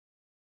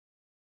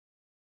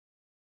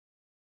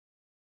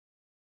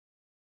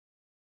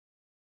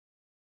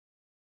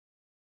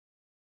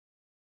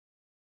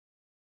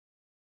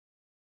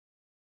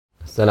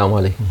Selamun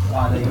Aleyküm.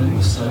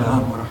 Aleykümselam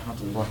ve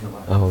rahmetullahi ve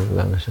berekatuhu.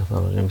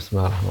 Euzubillahimineşşeytanirracim.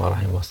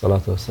 Bismillahirrahmanirrahim. Ve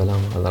salatu ve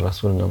selamu ala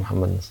Resulina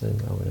Muhammedin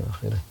seyyidina ve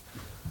ahire.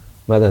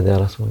 Meded ya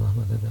Resulullah,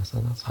 meded ya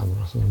sadat ashabi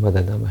Resulullah,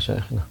 meded ya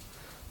meşayihina,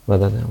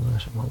 meded ya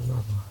meşayihina,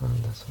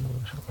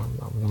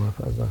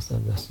 meded ya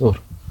meşayihina,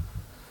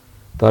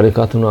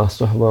 tarikatuna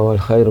as-suhba vel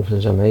hayru fil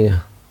cemiyye.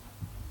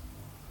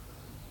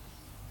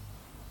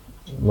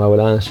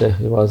 Mevlana Sheikh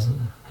was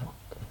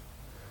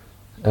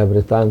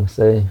every time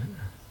saying,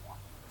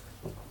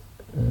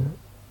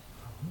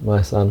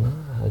 my son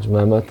Haj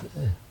Mehmet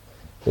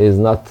is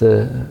not,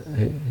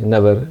 he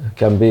never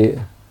can be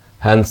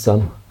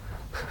handsome.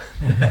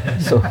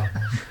 So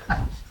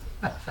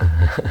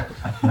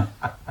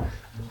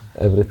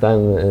every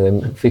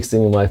time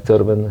fixing my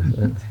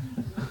turban,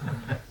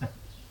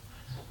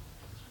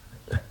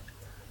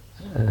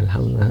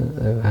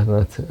 alhamdulillah, I'm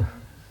not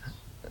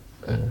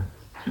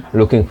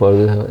looking for,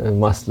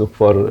 must look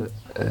for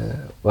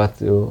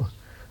what you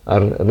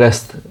are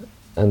rest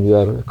and you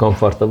are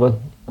comfortable.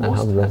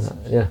 Alhamdulillah,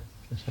 yeah.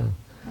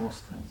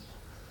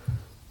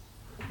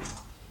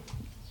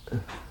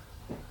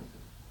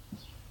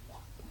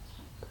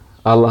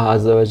 Allah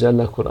Azze ve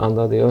Celle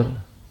Kur'an'da diyor,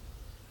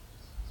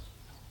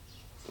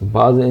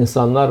 bazı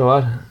insanlar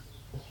var,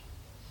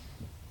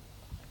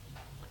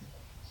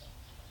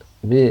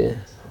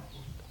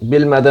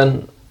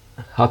 bilmeden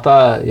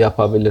hata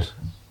yapabilir,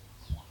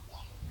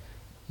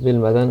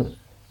 bilmeden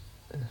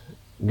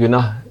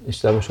günah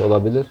işlemiş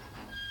olabilir.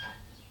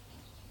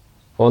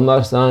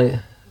 Onlar sana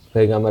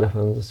Peygamber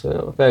Efendimiz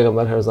söylüyor.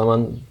 Peygamber her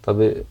zaman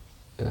tabi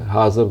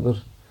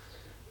hazırdır.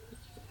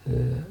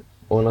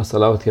 Ona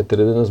salavat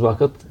getirdiğiniz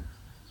vakit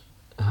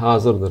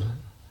hazırdır.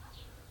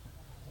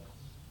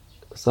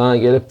 Sana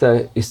gelip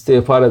de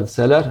istiğfar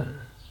etseler,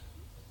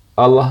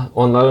 Allah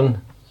onların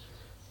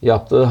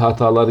yaptığı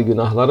hataları,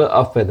 günahları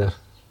affeder.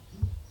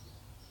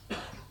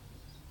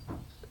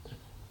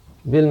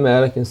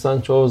 Bilmeyerek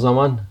insan çoğu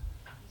zaman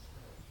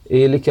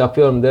iyilik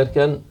yapıyorum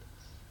derken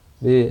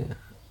bir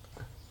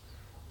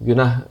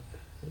günah,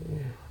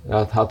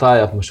 hata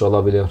yapmış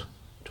olabiliyor.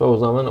 Çoğu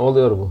zaman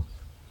oluyor bu.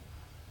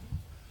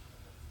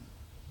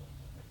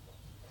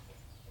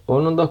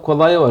 Onun da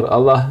kolayı var.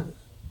 Allah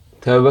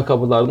tevbe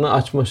kapılarını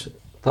açmış.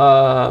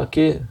 Ta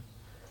ki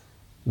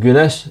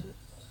güneş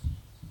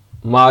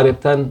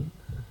mağripten,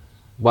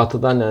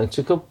 batıdan yani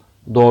çıkıp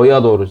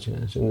doğuya doğru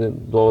çıkıyor. Şimdi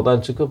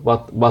doğudan çıkıp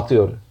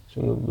batıyor.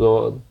 Şimdi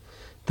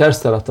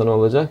ters taraftan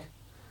olacak.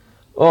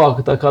 O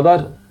vakite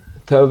kadar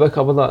tevbe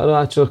kapıları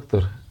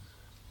açıktır.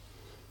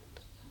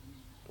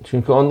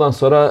 Çünkü ondan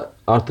sonra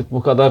artık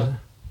bu kadar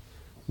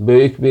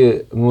büyük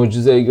bir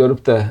mucizeyi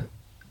görüp de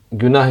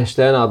günah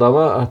işleyen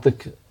adama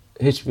artık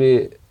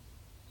hiçbir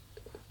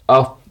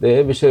af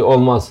diye bir şey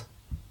olmaz.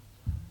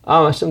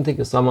 Ama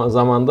şimdiki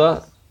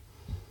zamanda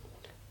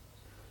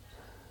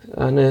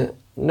yani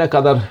ne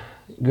kadar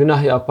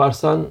günah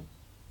yaparsan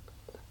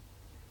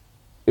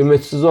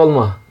ümitsiz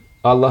olma.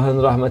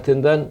 Allah'ın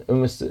rahmetinden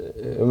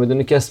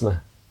ümidini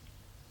kesme.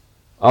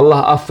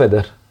 Allah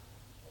affeder.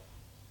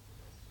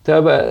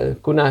 Tövbe,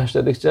 günah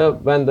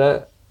işledikçe ben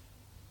de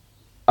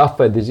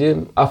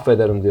affedeceğim,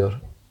 affederim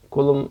diyor.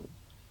 Kulum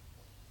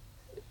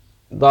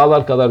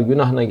dağlar kadar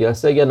günahına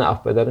gelse gene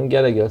affederim,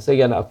 gene gelse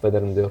gene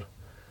affederim diyor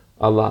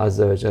Allah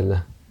Azze ve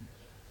Celle.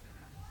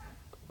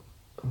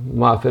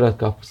 Mağfiret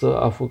kapısı,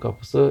 affı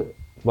kapısı,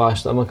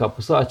 bağışlama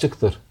kapısı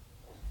açıktır.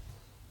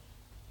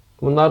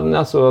 Bunlar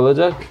nasıl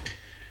olacak?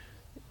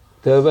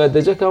 Tövbe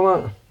edecek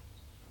ama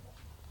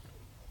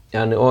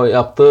yani o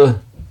yaptığı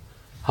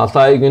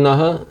hatayı,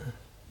 günahı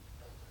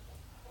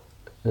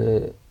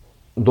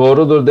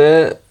doğrudur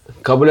diye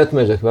kabul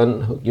etmeyecek.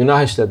 Ben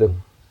günah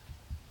işledim.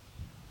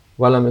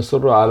 وَلَمْ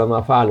يَصُرُّ عَلَى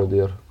مَا فَعَلُوا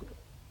diyor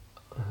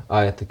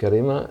ayet-i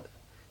kerime.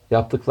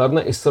 Yaptıklarına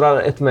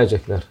ısrar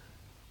etmeyecekler.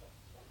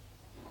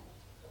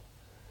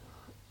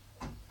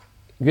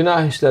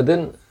 Günah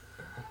işledin,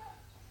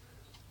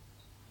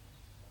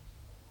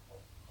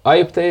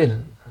 ayıp değil.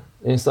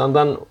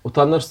 İnsandan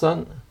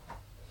utanırsan,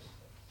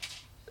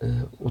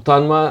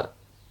 utanma,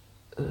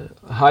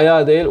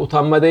 haya değil,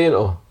 utanma değil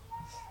o.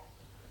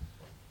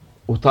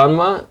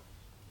 Utanma,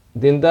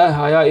 dinde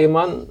haya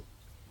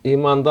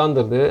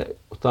imandandır diye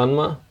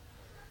utanma.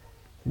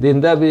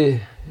 Dinde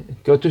bir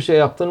kötü şey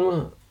yaptın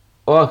mı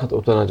o vakit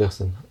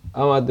utanacaksın.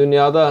 Ama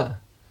dünyada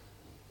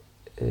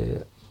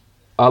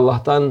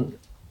Allah'tan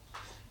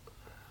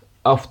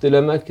af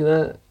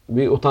dilemekle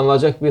bir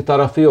utanılacak bir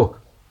tarafı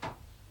yok.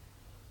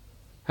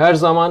 Her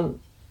zaman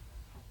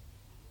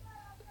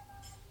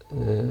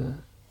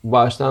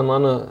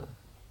bağışlanmanı,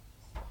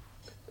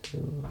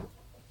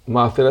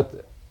 mağfiret,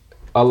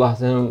 Allah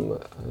senin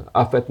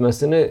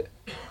affetmesini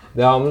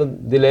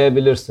devamlı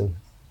dileyebilirsin.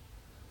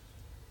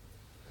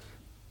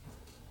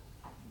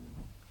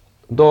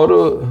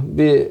 Doğru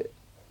bir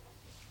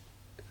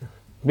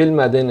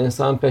bilmediğin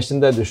insanın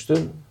peşinde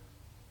düştün.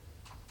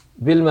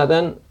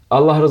 Bilmeden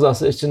Allah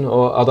rızası için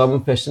o adamın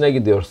peşine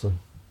gidiyorsun.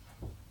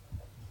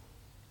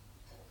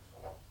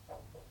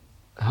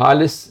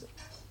 Halis,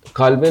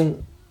 kalbin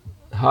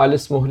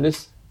halis,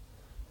 muhlis,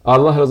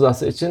 Allah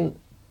rızası için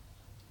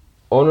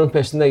onun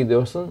peşinde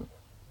gidiyorsun.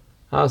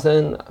 Ha,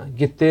 senin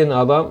gittiğin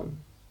adam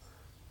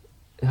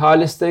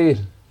halis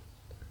değil.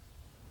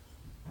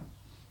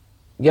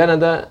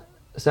 Gene de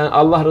sen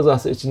Allah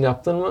rızası için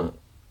yaptın mı?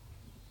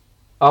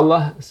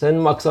 Allah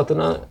senin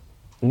maksatına,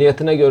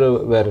 niyetine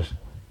göre verir.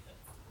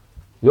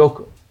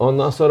 Yok,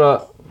 ondan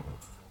sonra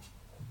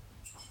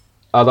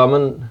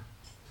adamın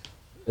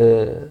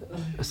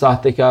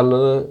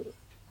sahtekarlığını,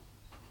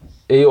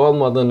 iyi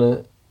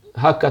olmadığını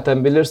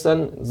hakikaten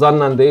bilirsen,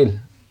 zannen değil,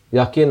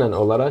 yakinen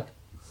olarak,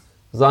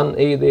 zan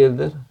iyi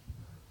değildir.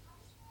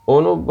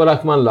 Onu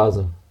bırakman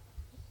lazım.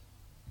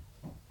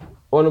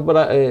 Onu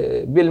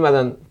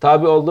bilmeden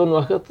tabi olduğun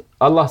vakit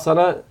Allah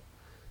sana,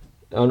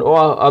 yani o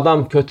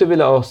adam kötü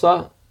bile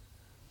olsa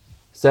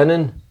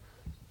senin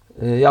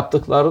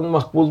yaptıkların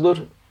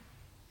makbuldür.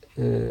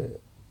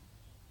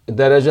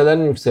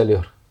 Derecelerin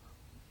yükseliyor.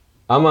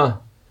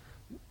 Ama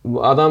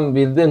bu adam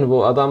bildin,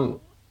 bu adam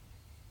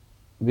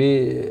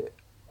bir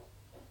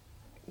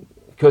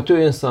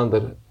kötü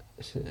insandır.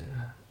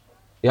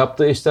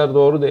 Yaptığı işler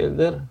doğru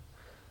değildir.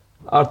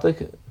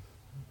 Artık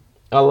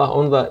Allah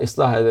onu da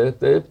ıslah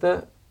ederek deyip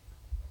de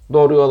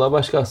doğru yola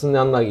başkasının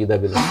yanına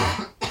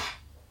gidebilirsin.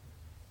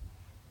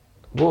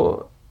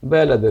 Bu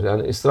böyledir.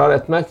 Yani ısrar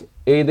etmek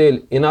iyi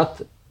değil.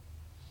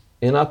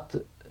 İnat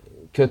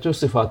kötü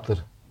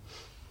sıfattır.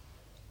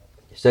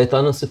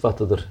 Şeytanın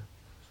sıfatıdır.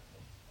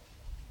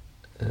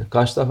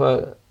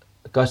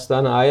 Kaç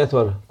tane ayet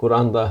var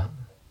Kur'an'da,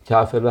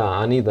 kafirler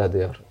anida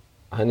diyor.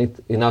 Anit,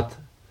 inat.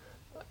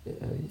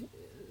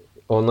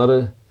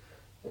 Onları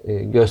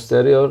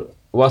gösteriyor,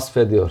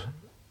 vasfediyor.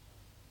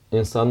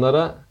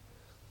 İnsanlara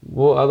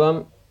bu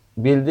adam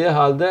bildiği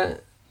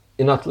halde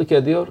inatlık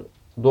ediyor,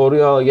 doğru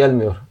yola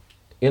gelmiyor.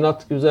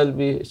 İnat güzel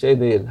bir şey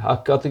değil.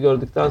 Hakikati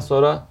gördükten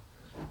sonra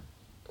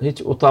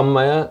hiç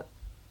utanmaya,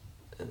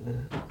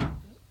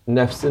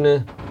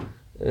 nefsini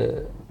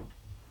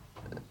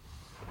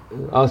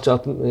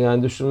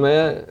yani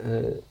düşürmeye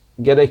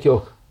gerek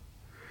yok.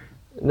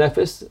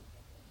 Nefis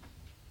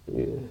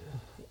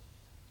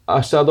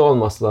aşağıda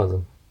olması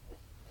lazım.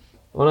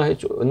 Ona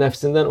hiç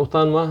nefsinden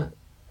utanma.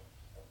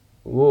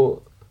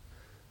 Bu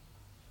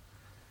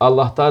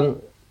Allah'tan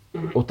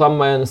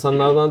utanmayan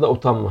insanlardan da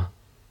utanma.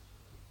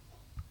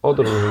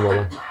 Odur mühim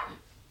olan.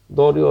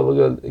 Doğru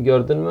yolu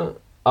gördün mü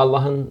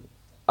Allah'ın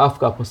af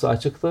kapısı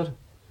açıktır.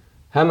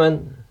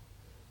 Hemen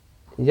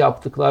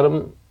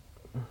yaptıklarım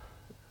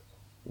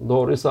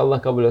doğruysa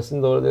Allah kabul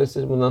etsin, doğru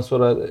değilse bundan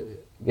sonra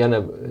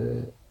gene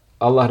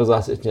Allah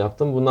rızası için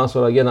yaptım. Bundan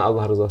sonra gene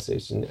Allah rızası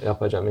için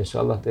yapacağım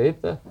inşallah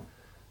deyip de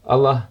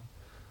Allah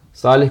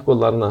salih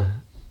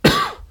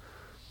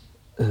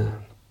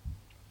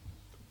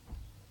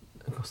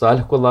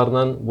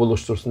kullarından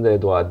buluştursun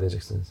diye dua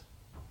edeceksiniz.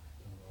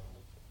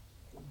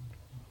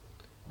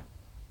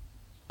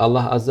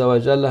 Allah Azze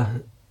ve Celle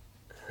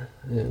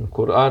in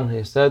Quran,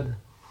 he said,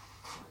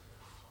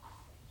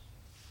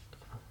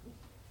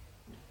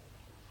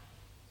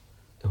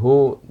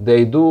 who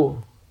they do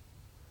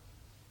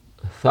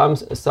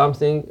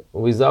something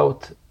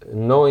without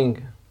knowing,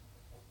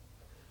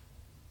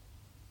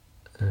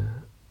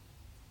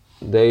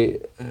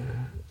 they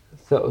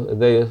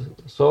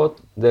thought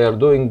they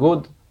are doing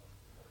good,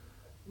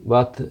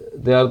 but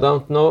they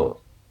don't know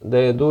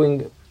they are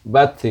doing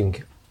bad thing.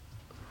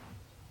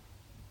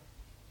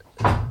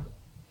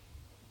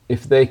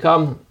 If they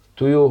come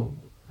to you,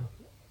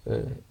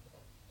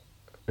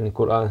 in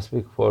Quran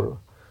speak for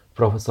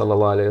Prophet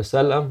sallallahu alaihi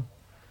wasallam,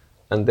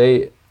 and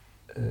they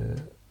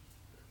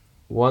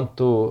want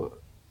to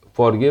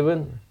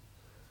forgiven,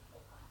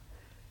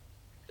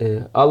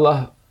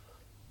 Allah,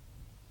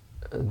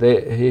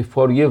 He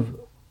forgive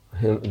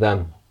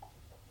them.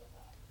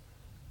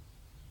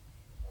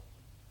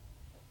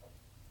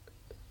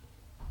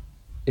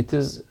 It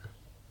is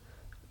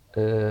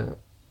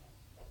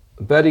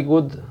very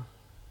good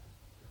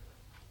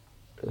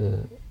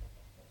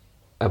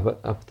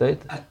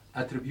appetite.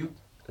 Attribute?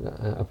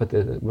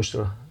 Appetite,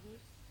 bushra.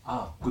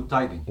 Good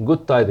tiding.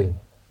 Good tiding.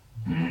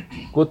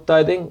 Good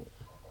tiding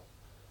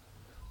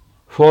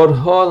for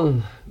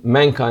whole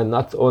mankind,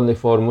 not only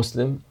for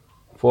Muslim,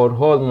 for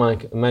whole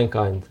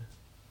mankind.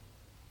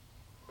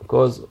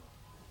 Because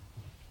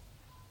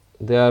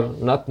they are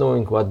not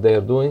knowing what they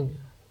are doing,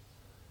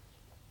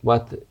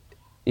 but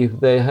if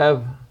they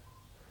have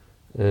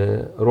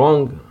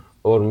wrong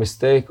or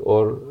mistake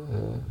or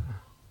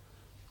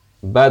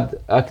bad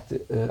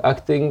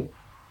acting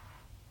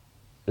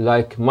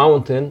like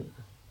mountain,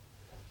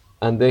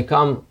 and they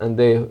come and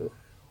they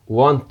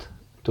want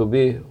to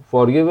be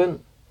forgiven,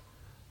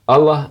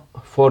 Allah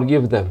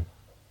forgive them.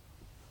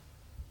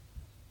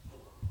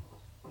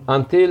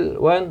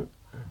 Until when?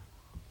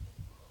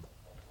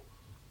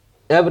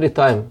 Every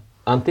time,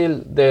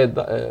 until they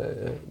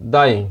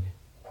dying.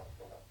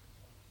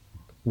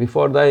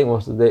 Before dying,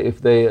 also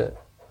if they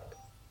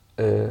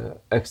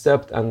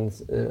accept and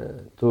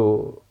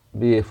to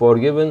be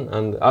forgiven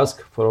and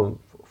ask for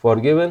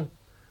forgiven,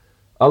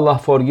 Allah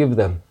forgive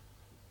them.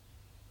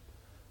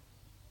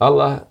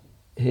 Allah,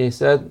 He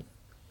said,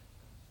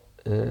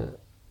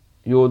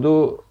 you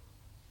do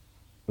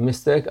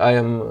mistake, I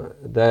am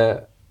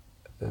the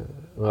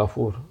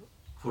الغفور.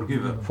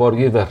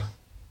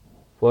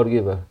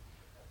 Forgiver.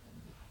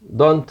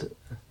 Don't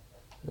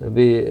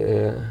be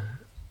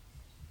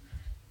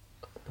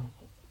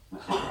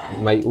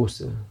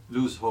ميؤوس.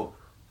 Lose hope.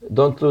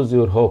 Don't lose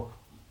your hope.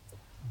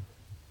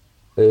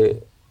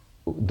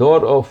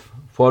 Door of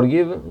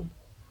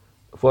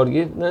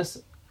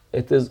forgiveness,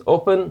 it is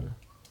open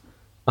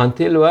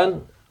until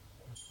when,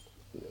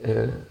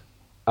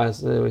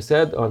 as we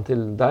said,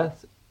 until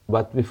death.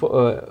 But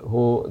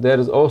before, there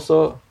is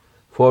also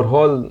for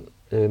whole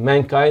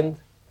mankind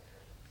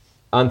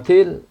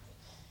until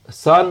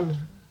sun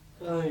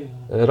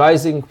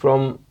rising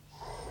from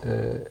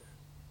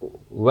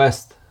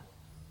west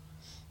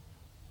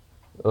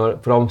or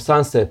from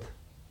sunset.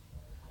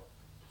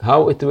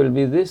 How it will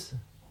be this?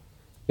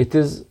 It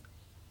is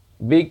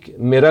big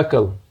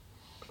miracle.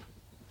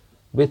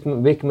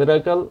 Big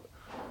miracle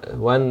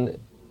when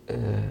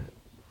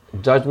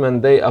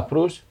judgment day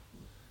approach.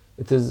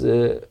 It is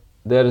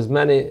there is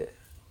many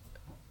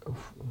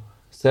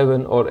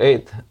 7 or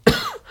 8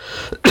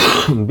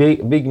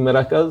 big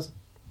miracles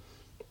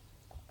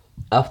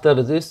after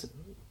this,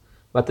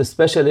 but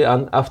especially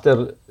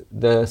after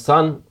the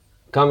sun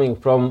coming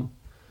from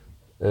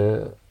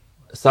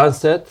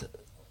sunset.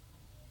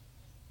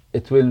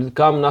 It will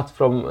come not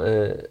from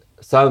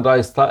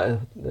sunrise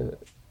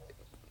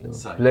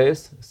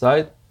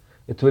side.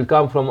 It will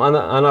come from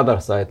another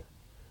side,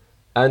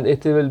 and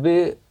it will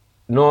be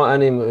no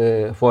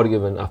any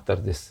forgiven after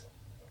this.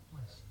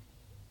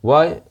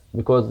 Why?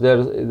 Because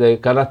there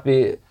cannot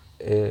be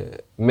a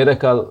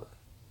miracle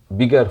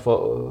bigger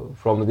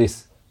from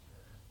this.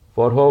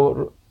 For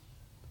whole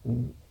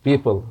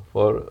people,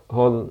 for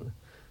whole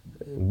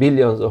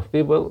billions of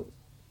people,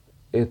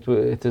 it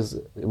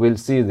will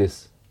see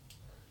this.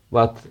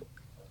 But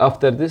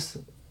after this,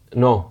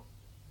 no.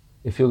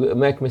 If you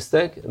make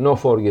mistake, no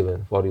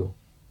forgiven for you.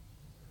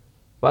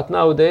 But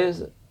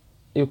nowadays,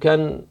 you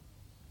can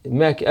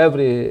make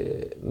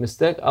every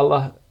mistake,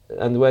 Allah,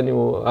 and when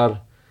you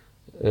are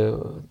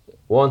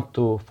want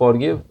to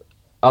forgive,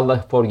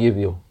 Allah forgive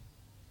you.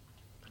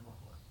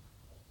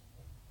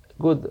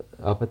 Good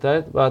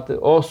appetite, but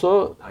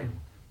also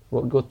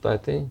good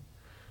timing.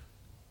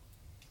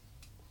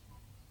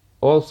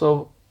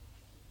 Also,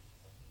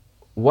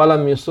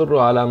 وَلَمْ يُصِرُّوا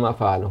عَلَى مَا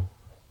فَعَلُوا.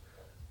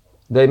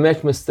 They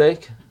make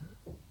mistake,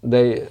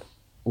 they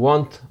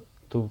want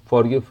to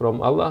forgive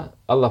from Allah,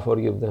 Allah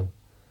forgive them.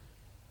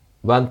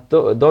 But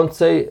don't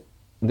say,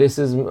 this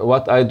is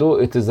what I do,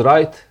 it is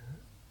right,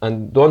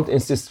 and don't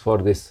insist for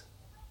this.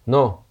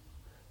 No.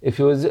 If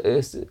you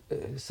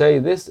say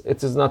this,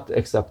 it is not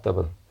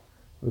acceptable.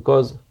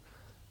 Because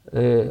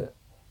you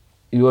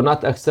will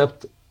not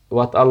accept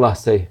what Allah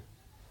say.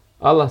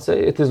 Allah say,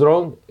 it is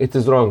wrong, it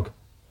is wrong.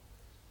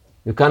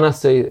 You cannot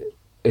say,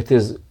 it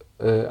is,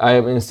 I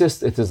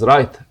insist it is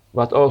right,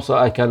 but also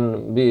I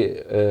can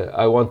be,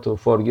 I want to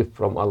forgive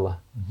from Allah.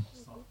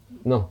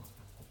 No.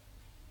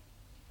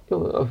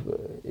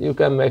 You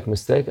can make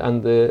mistake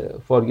and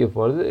forgive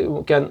for it.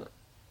 You can,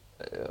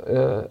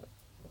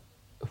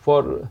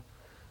 for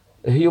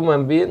a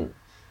human being,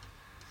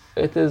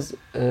 it is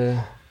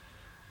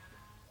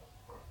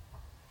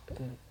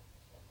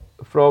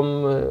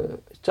from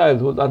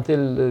childhood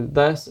until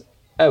death,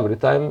 every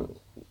time,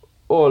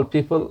 all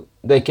people,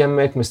 they can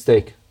make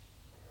mistake.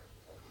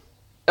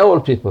 All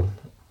people,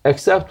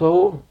 except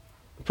who?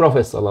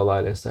 Prophet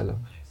sallallahu alaihi wasallam.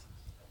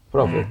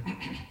 Prophet.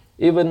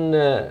 Even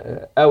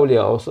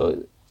awliya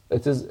also,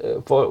 it is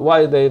for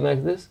why they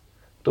make this?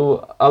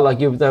 To Allah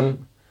give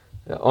them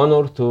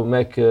honor to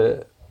make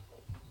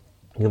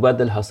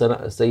يبدل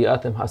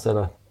سيئاتهم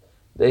حسنات.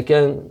 They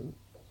can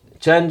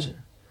change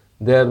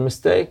their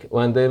mistake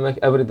when they make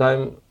every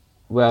time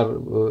where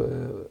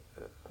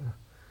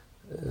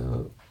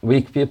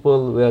weak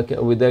people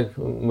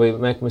we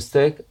make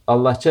mistake.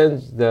 Allah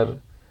change their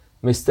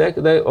mistake.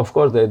 They of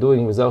course they're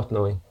doing without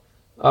knowing.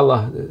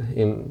 Allah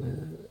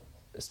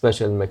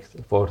special make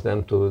for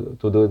them to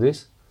do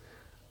this,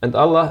 and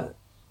Allah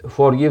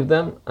forgive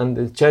them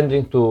and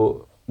changing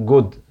to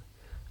good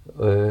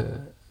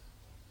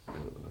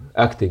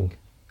acting.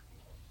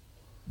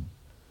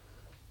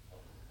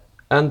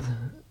 And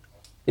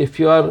if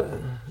you are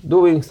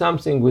doing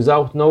something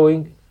without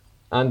knowing,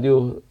 and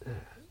you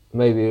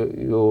maybe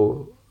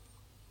you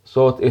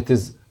thought it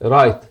is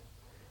right,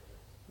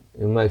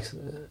 you make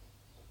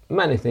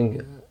many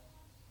things.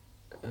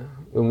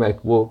 You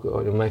make book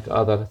or you make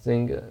other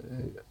thing.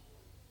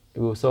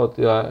 You thought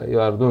you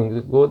are doing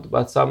it good,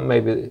 but some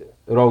may be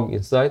wrong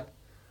inside.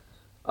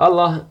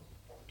 Allah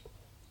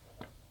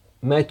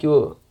make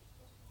you,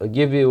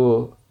 give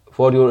you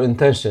for your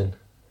intention.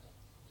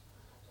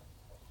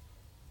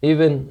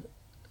 Even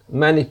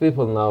many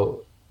people now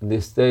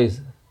these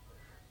days,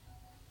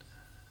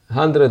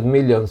 100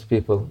 million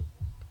people.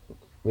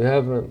 We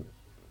have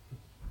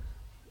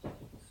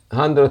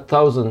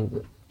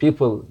 100,000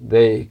 people.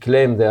 They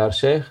claim they are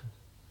sheikh.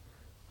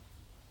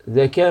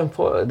 They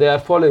are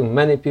following,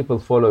 many people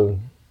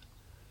following,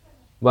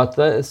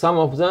 but some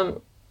of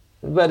them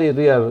very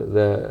rare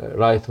the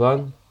right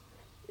one.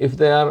 if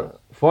they are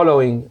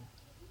following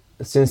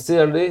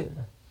sincerely,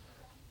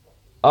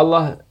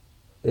 Allah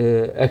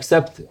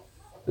accept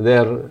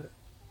their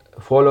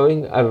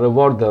following and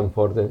reward them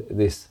for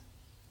this.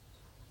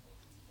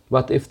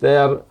 But if they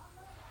are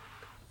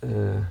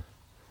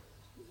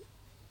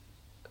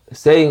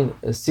seeing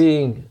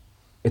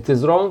it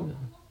is wrong,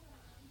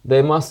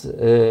 they must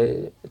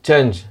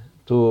change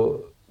to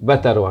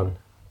better one.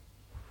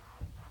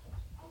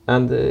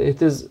 And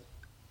it is,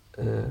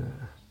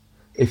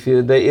 if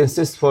they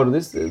insist for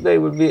this, they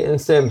will be in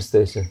same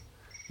station.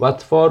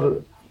 But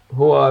for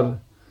who are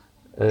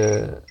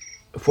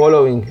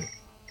following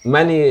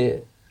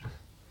many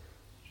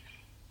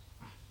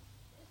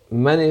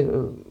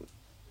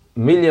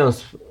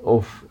millions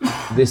of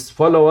this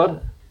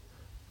follower,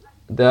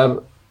 their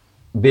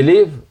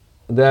belief,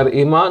 their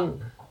iman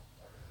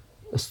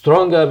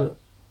stronger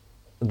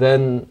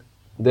than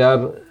their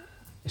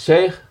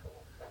sheikh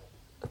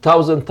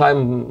 1,000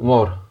 times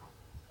more.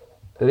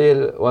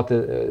 Real, what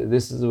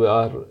this is we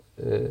are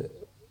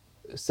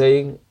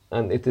saying,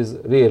 and it is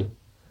real,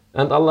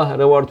 and Allah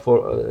reward for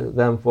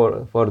them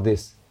for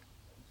this.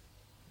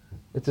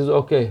 It is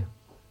okay,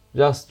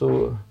 just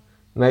to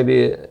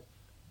maybe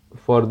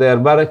for their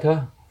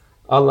barakah,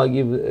 Allah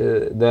give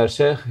their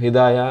sheikh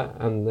hidayah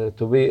and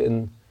to be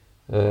in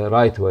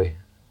right way.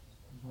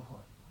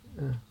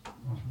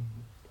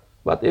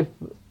 But if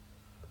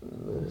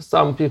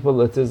some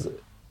people it is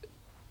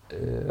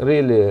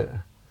really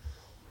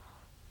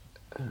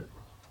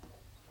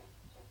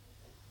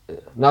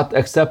not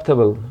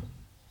acceptable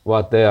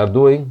what they are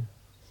doing,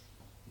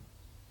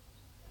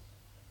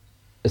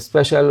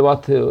 especially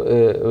what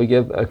we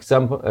give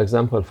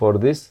example for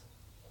this.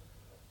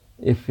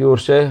 If your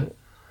sheikh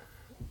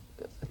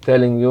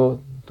telling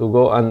you to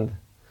go and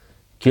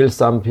kill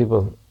some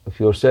people, if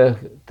your sheikh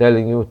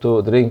telling you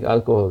to drink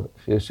alcohol,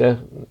 if your sheikh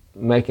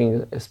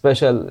making a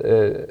special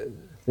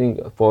thing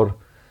for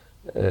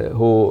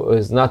who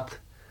is not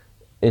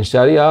in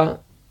Sharia,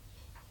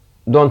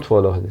 don't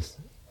follow this.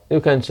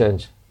 You can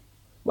change.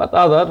 But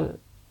other,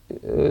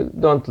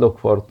 don't look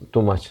for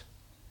too much.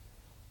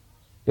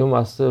 You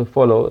must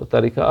follow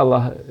tariqah.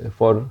 Allah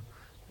for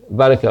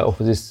barakah of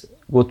these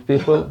good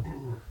people.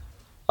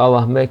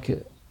 Allah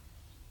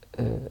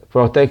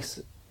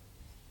protects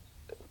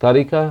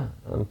tariqah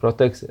and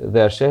protects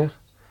their sheikh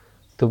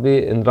to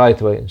be in right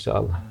way,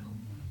 inshallah.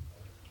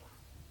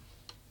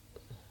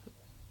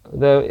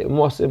 The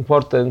most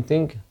important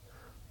thing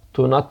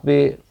to not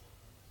be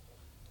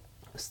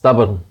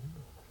stubborn.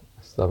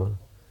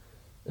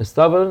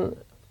 Stubborn,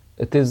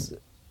 it is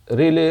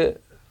really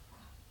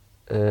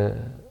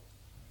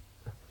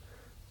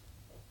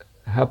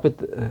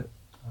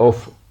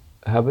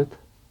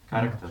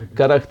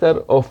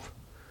character of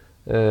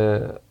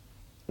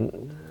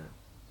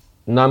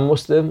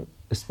non-Muslim,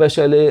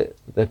 especially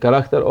the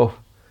character of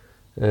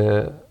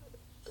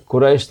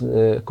Quraysh,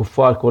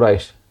 Kuffar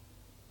Quraysh.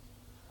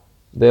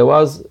 There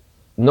was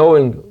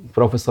knowing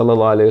Prophet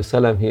sallallahu alaihi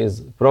wasallam, he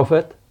is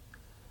prophet,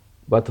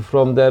 but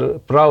from their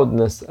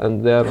proudness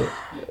and their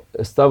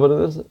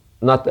stubbornness,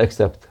 not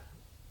accept.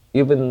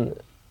 Even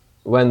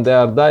when they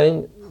are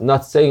dying,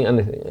 not saying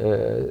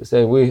anything,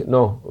 saying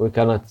we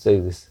cannot say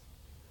this.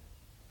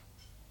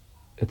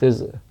 It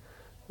is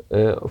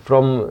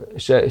from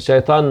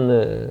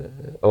shaytan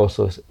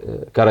also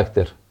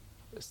character,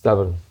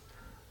 stubborn.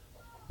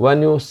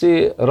 When you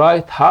see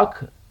right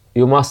haq,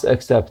 you must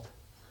accept.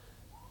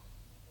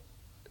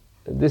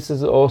 This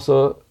is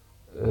also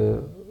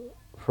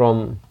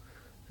from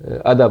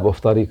adab of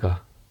tariqah.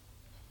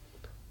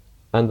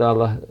 And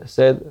Allah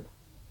said,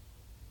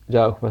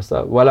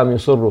 وَلَمْ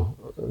يُصُرُّوا.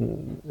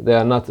 They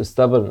are not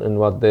stubborn in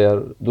what they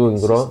are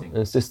doing wrong,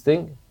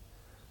 insisting.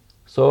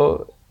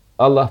 So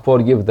Allah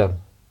forgive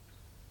them.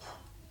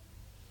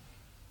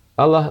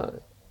 Allah,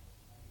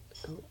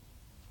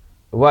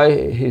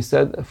 why He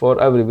said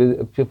for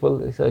every people,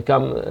 He said,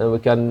 come and we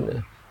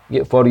can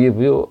forgive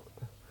you.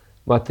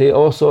 But He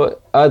also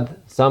add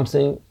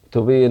something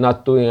to be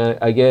not doing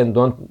again.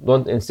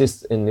 Don't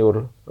insist in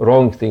your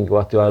wrong thing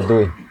what you are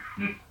doing.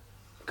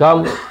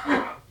 Come,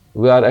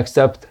 we are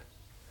accept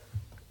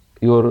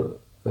your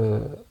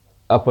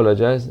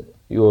apologize,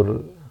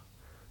 your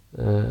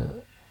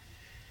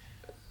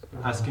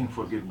asking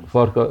forgiveness,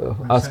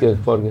 asking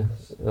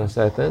forgiveness,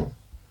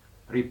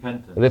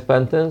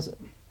 repentance,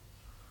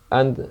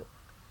 and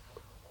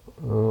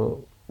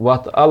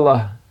what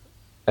Allah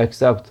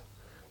accept,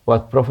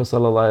 what Prophet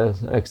sallallahu alaihi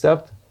wasallam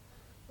accept.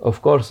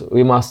 Of course,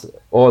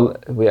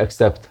 we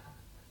accept.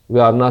 We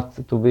are not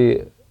to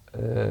be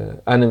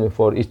enemy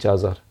for each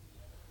other.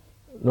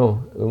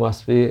 No, we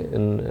must be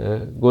in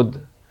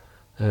good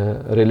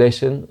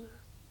relation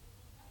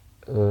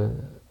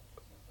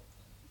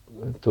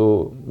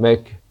to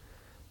make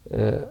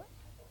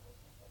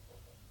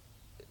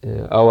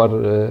our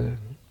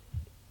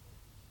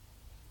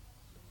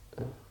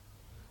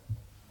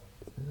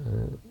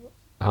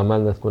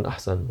عملنا تكون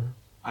أحسن.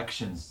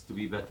 Actions to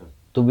be better.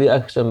 To be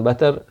action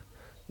better.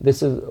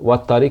 This is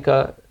what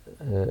tariqah,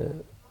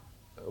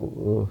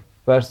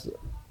 first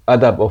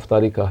adab of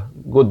tariqah,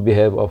 good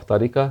behavior of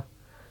tariqah,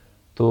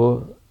 to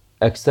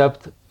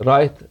accept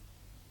right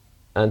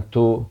and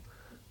to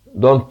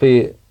don't be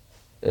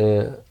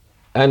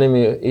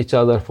enemy each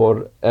other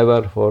forever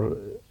for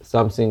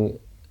something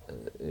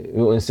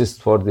you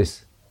insist for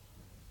this.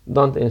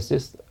 Don't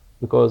insist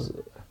because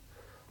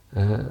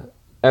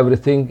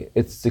everything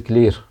it's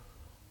clear.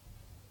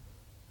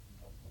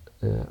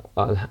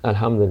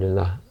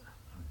 Alhamdulillah.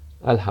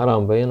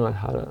 Al-haram bayin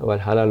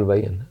wal-halal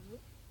bayin.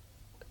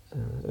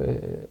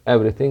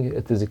 Everything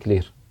it is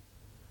clear.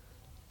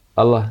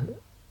 Allah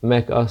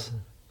make us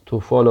to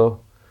follow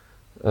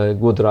a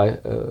good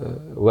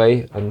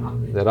way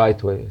and the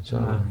right way.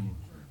 Inshallah.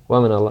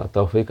 Wa min Allah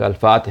tawfiq.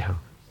 Al-Fatiha.